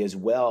this way as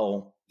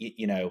well.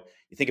 You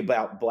think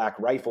about Black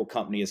Rifle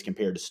Company as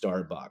compared to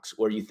Starbucks,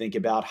 or you think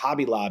about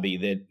Hobby Lobby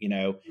that,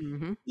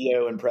 Hmm.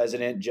 CEO and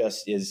president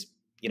just is,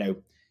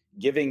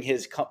 giving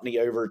his company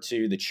over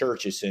to the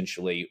church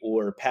essentially,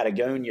 or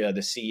Patagonia, the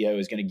CEO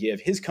is going to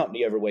give his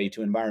company over way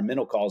to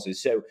environmental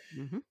causes. So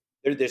Hmm.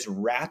 there's this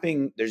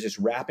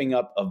wrapping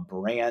up of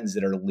brands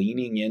that are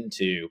leaning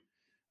into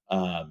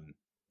um,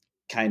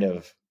 kind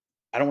of,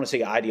 I don't want to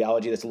say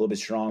ideology, that's a little bit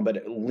strong,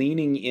 but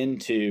leaning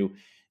into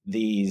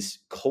these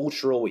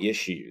cultural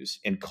issues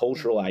and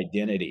cultural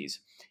identities.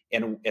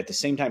 And at the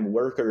same time,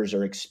 workers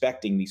are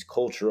expecting these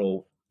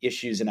cultural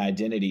issues and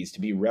identities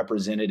to be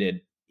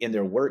represented in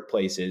their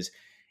workplaces.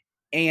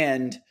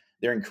 and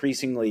they're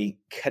increasingly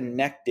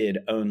connected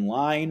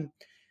online.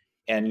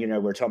 And,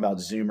 we're talking about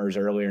Zoomers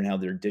earlier and how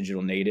they're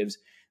digital natives.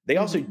 They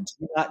also Hmm.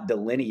 do not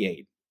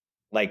delineate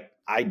like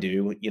I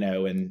do,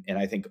 and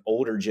I think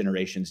older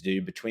generations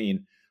do,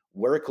 between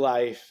work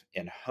life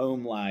and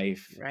home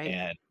life Right.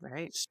 and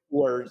Right.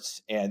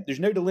 sports. And there's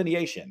no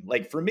delineation.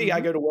 Like for me, I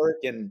Hmm. go to work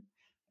and,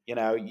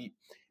 you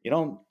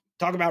don't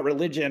talk about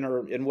religion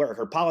or in work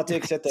or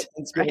politics at the Right.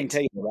 Thanksgiving Right.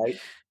 table, right?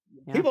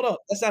 Yeah. People don't,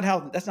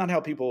 that's not how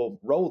people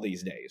roll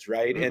these days,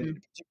 right? And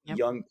Mm-mm. particularly Yep.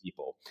 young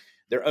people,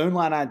 their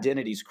online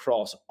identities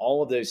cross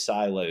all of those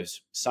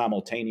silos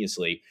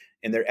simultaneously,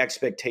 and their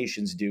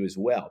expectations do as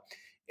well.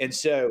 And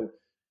so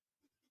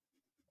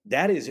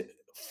that is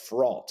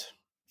fraught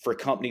for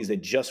companies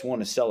that just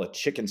want to sell a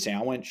chicken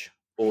sandwich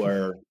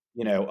or,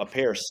 a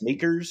pair of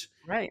sneakers.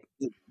 Right.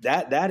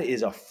 That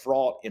is a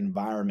fraught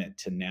environment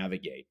to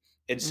navigate.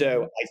 And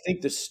so Hmm. I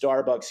think the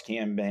Starbucks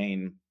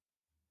campaign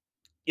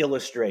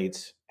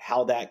illustrates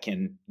how that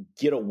can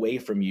get away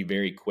from you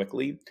very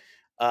quickly.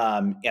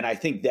 And I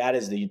think that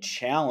is the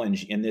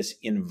challenge in this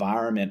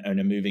environment on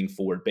a moving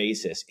forward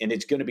basis. And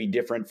it's going to be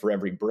different for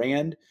every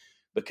brand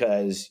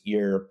because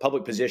your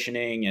public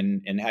positioning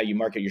and how you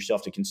market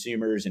yourself to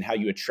consumers and how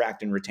you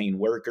attract and retain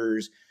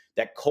workers,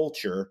 that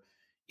culture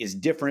is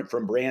different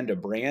from brand to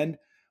brand.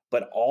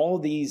 But all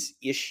these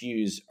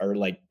issues are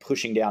like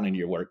pushing down into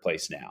your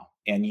workplace now.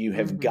 And Hmm. you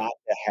have got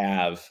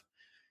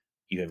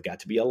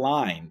to be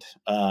aligned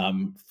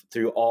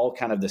through all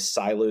kind of the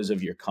silos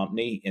of your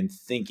company and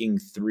thinking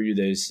through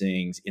those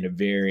things in a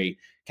very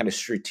kind of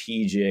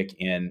strategic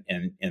and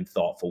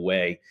thoughtful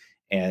way.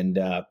 And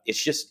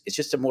it's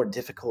just a more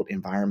difficult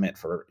environment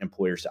for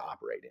employers to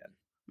operate in.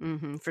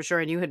 For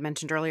sure. And you had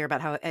mentioned earlier about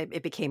how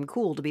it became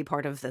cool to be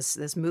part of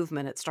this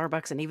movement at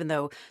Starbucks. And even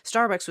though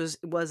Starbucks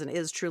was and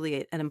is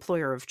truly an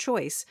employer of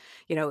choice,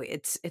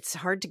 it's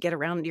hard to get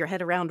around your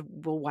head around.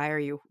 Well, why are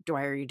you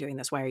doing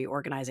this? Why are you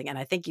organizing? And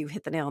I think you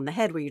hit the nail on the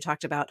head where you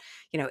talked about,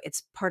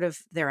 it's part of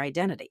their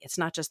identity. It's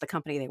not just the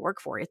company they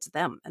work for; it's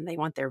them, and they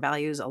want their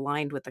values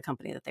aligned with the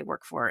company that they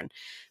work for, and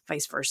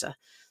vice versa.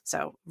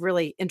 So,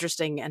 really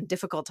interesting and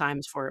difficult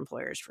times for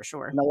employers for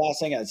sure. And the last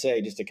thing I'd say,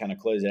 just to kind of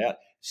close it out,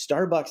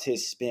 Starbucks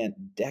has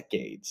spent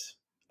decades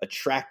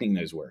attracting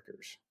those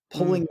workers,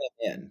 pulling Mm.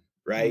 them in,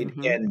 right?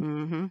 Hmm. And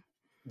Hmm.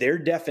 their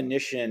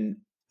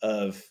definition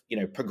of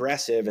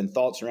progressive and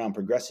thoughts around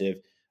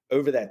progressive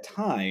over that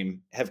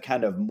time have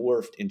kind of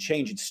morphed and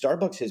changed.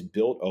 Starbucks has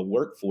built a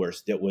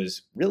workforce that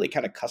was really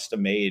kind of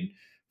custom made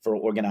for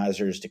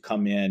organizers to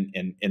come in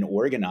and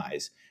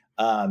organize.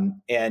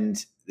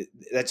 And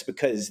that's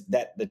because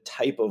that the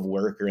type of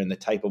worker and the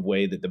type of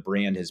way that the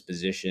brand has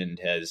positioned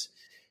has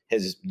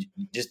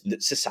just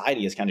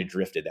society has kind of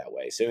drifted that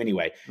way. So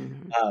anyway,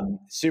 Hmm.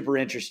 super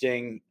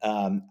interesting.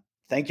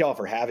 Thank y'all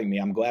for having me.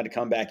 I'm glad to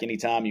come back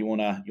anytime you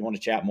wanna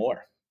chat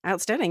more.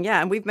 Outstanding.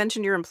 Yeah. And we've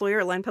mentioned your employer,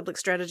 Align Public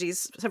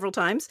Strategies, several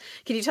times.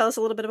 Can you tell us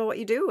a little bit about what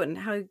you do and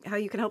how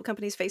you can help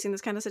companies facing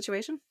this kind of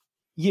situation?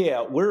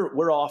 Yeah,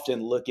 we're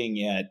often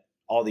looking at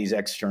all these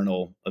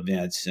external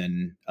events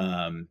and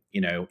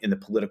in the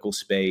political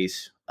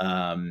space,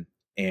 and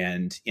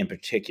in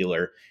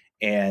particular,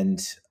 and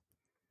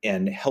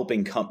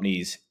helping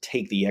companies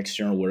take the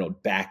external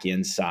world back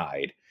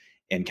inside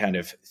and kind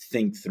of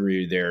think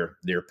through their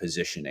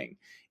positioning.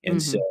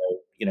 And so,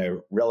 Hmm.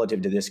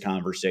 relative to this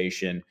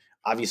conversation,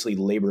 obviously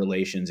labor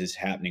relations is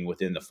happening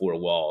within the four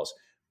walls,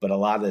 but a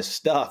lot of this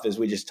stuff, as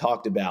we just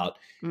talked about,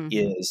 Hmm.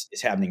 is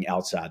happening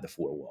outside the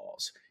four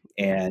walls.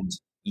 Yeah. And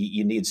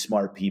you need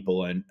smart people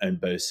on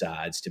both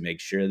sides to make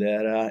sure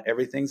that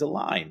everything's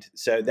aligned.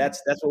 So Yeah.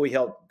 that's what we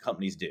help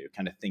companies do,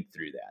 kind of think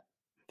through that.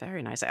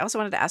 Very nice. I also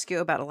wanted to ask you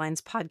about Align's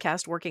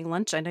podcast, Working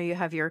Lunch. I know you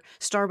have your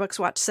Starbucks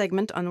Watch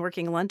segment on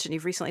Working Lunch, and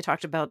you've recently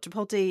talked about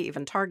Chipotle,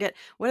 even Target.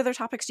 What other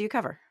topics do you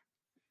cover?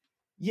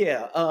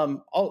 Yeah,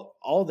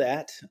 all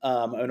that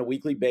on a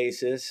weekly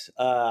basis,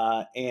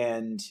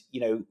 and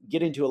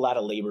get into a lot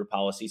of labor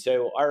policy.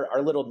 So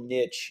our little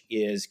niche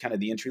is kind of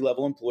the entry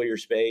level employer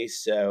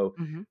space. So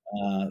Hmm.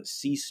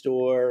 C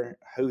store,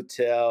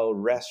 hotel,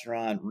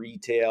 restaurant,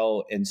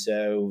 retail, and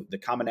so the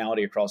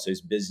commonality across those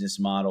business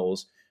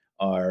models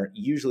are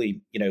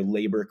usually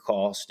labor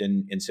cost,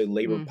 and so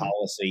labor Hmm.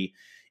 policy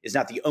is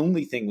not the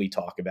only thing we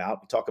talk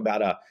about. We talk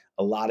about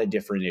a lot of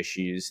different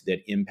issues that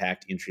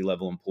impact entry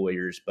level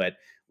employers, but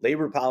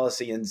labor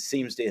policy and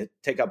seems to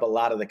take up a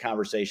lot of the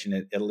conversation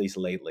at least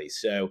lately.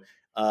 So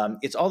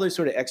it's all those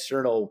sort of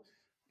external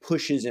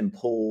pushes and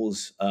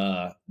pulls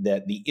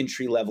that the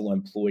entry level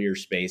employer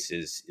space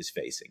is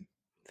facing.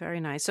 Very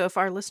nice. So, if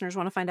our listeners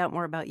want to find out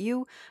more about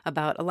you,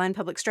 about Align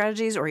Public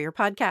Strategies, or your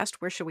podcast,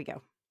 where should we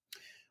go?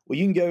 Well,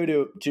 you can go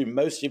to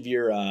most of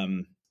your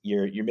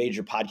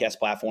major podcast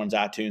platforms,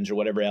 iTunes or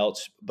whatever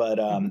else. But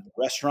Hmm.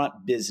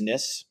 Restaurant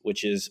Business,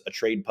 which is a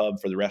trade pub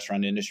for the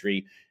restaurant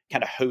industry,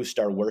 kind of host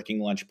our Working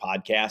Lunch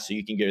podcast. So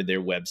you can go to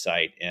their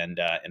website and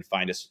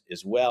find us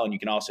as well. And you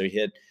can also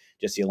hit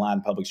just the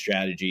Align Public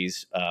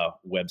Strategies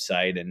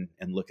website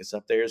and look us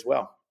up there as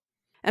well.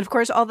 And of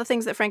course, all the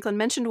things that Franklin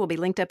mentioned will be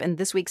linked up in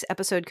this week's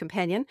episode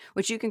companion,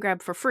 which you can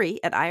grab for free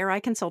at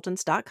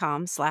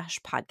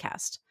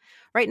iriconsultants.com/podcast.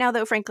 Right now,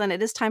 though, Franklin,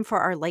 it is time for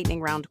our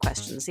lightning round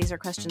questions. These are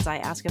questions I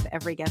ask of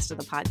every guest of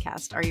the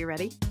podcast. Are you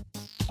ready?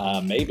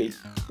 Maybe.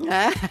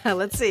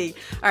 Let's see.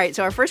 All right,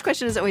 so our first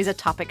question is always a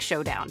topic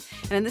showdown.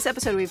 And in this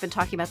episode, we've been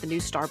talking about the new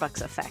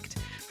Starbucks effect.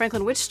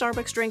 Franklin, which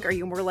Starbucks drink are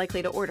you more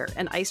likely to order,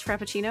 an iced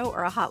frappuccino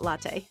or a hot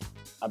latte?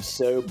 I'm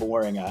so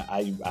boring.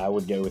 I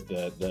would go with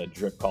the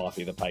drip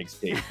coffee, the Pikes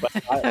Peak, but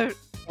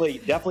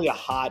definitely a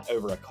hot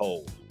over a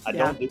cold. I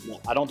don't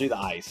do the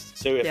ice.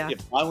 So if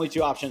my only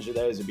two options are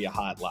those, it'd be a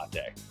hot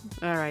latte.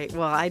 All right.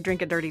 Well, I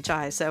drink a dirty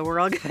chai, so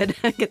we're all good.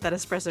 Get that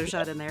espresso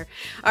shot in there.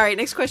 All right.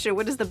 Next question.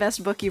 What is the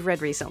best book you've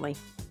read recently?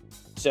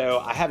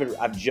 So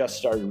I've just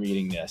started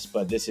reading this,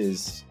 but this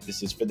is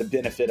for the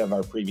benefit of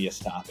our previous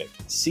topic.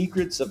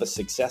 Secrets of a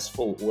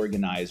Successful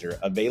Organizer,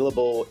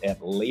 available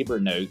at Labor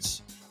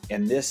Notes.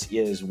 And this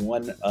is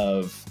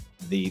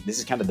this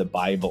is kind of the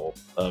Bible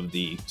of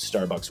the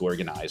Starbucks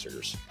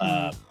organizers.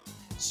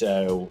 It's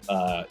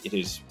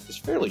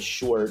fairly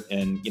short,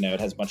 and it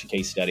has a bunch of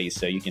case studies,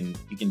 so you can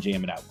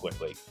jam it out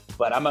quickly.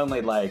 But I'm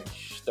only like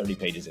 30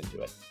 pages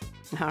into it.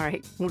 All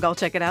right, we'll go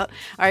check it out.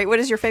 All right, what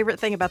is your favorite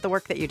thing about the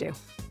work that you do?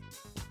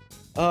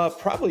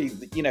 Probably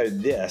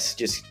this,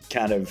 just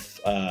kind of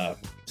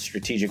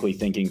strategically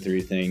thinking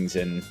through things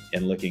and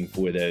looking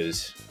for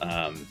those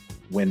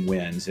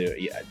win-wins.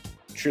 I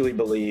truly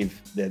believe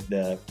that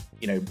the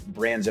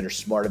brands that are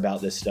smart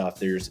about this stuff,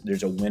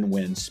 there's a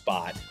win-win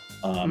spot.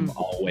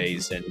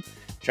 Always, and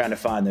trying to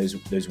find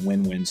those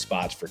win-win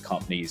spots for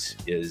companies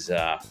is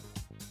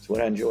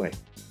what I enjoy.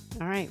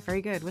 All right,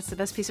 very good. What's the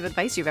best piece of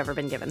advice you've ever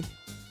been given?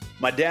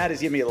 My dad has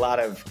given me a lot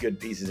of good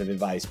pieces of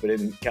advice, but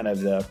in kind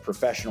of the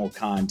professional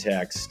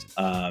context,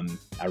 I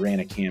ran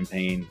a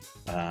campaign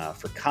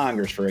for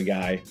Congress for a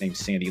guy named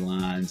Sandy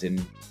Lyons,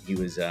 and he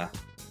was a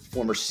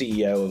former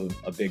CEO of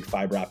a big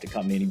fiber optic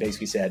company, and he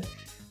basically said,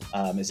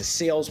 as a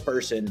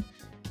salesperson,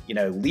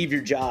 leave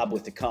your job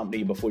with the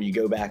company before you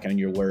go back on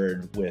your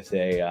word with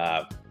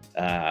a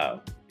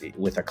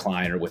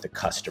client or with a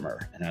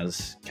customer. And I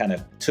was kind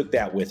of took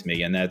that with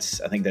me. And I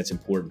think that's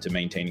important to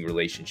maintaining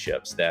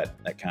relationships,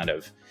 that kind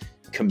of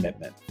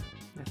commitment.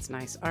 That's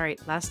nice. All right.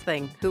 Last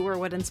thing, who or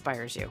what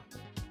inspires you?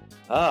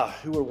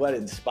 Who or what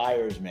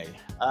inspires me?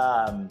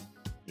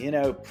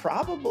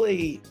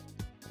 Probably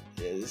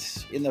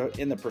is in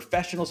the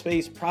professional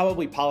space,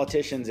 probably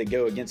politicians that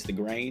go against the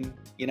grain,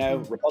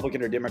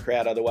 Republican or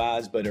Democrat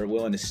otherwise, but are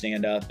willing to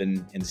stand up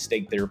and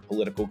stake their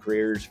political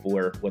careers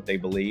for what they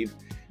believe.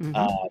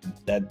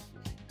 That I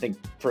think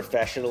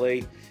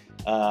professionally,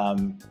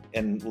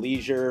 in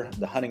leisure,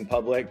 the hunting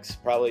public's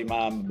probably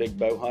my big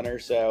bow hunter.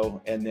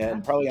 So, and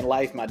then probably in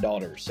life, my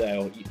daughter.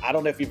 So I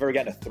don't know if you've ever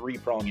gotten a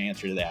 3-prong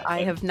answer to that.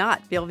 I have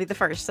not. You'll be the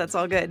first. That's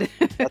all good.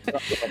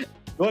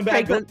 Going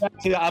back to,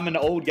 I'm an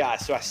old guy,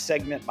 so I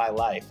segment my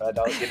life. I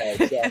don't,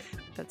 So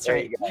That's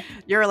right.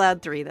 You're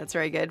allowed 3. That's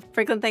very good.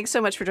 Franklin, thanks so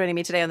much for joining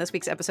me today on this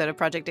week's episode of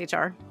Project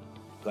HR.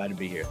 Glad to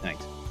be here.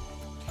 Thanks.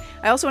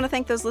 I also want to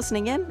thank those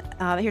listening in.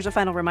 Here's a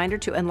final reminder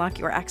to unlock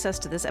your access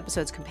to this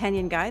episode's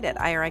companion guide at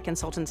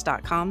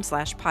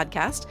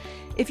iriconsultants.com/podcast.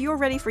 If you're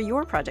ready for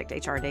your Project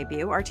HR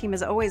debut, our team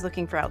is always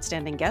looking for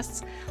outstanding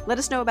guests. Let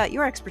us know about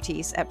your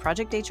expertise at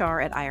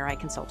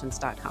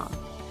projecthr@iriconsultants.com.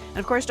 And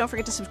of course, don't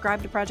forget to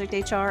subscribe to Project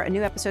HR. A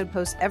new episode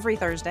posts every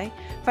Thursday.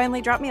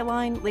 Finally, drop me a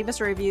line, leave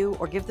us a review,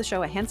 or give the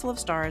show a handful of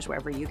stars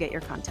wherever you get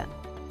your content.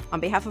 On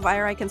behalf of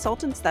IRI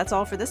Consultants, that's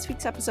all for this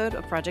week's episode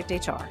of Project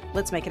HR.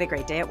 Let's make it a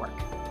great day at work.